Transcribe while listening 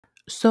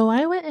So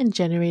I went and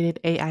generated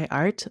AI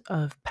art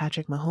of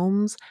Patrick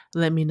Mahomes.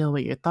 Let me know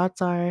what your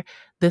thoughts are.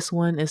 This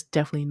one is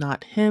definitely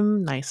not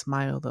him. Nice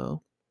smile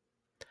though.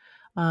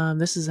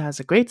 Has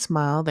a great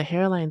smile. The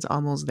hairline's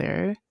almost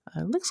there.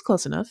 Looks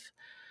close enough.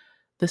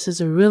 This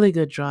is a really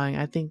good drawing.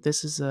 I think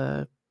this is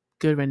a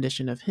good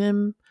rendition of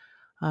him.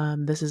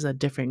 This is a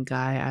different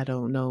guy. I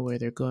don't know where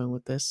they're going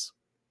with this.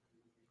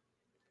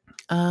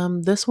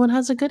 This one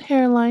has a good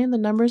hairline. The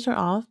numbers are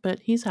off, but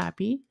he's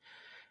happy.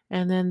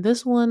 And then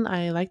this one,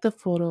 I like the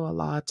photo a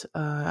lot.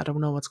 I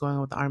don't know what's going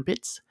on with the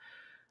armpits.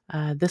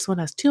 This one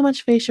has too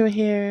much facial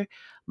hair,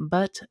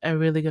 but a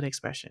really good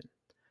expression.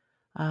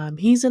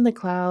 He's in the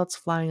clouds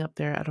flying up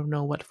there. I don't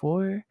know what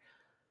for.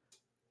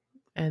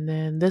 And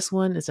then this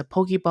one is a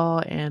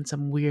pokeball and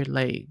some weird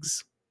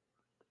legs.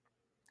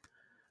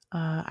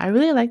 I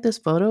really like this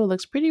photo. It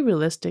looks pretty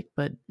realistic,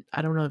 but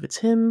I don't know if it's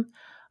him.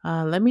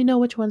 Let me know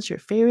which one's your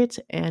favorite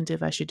and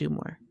if I should do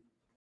more.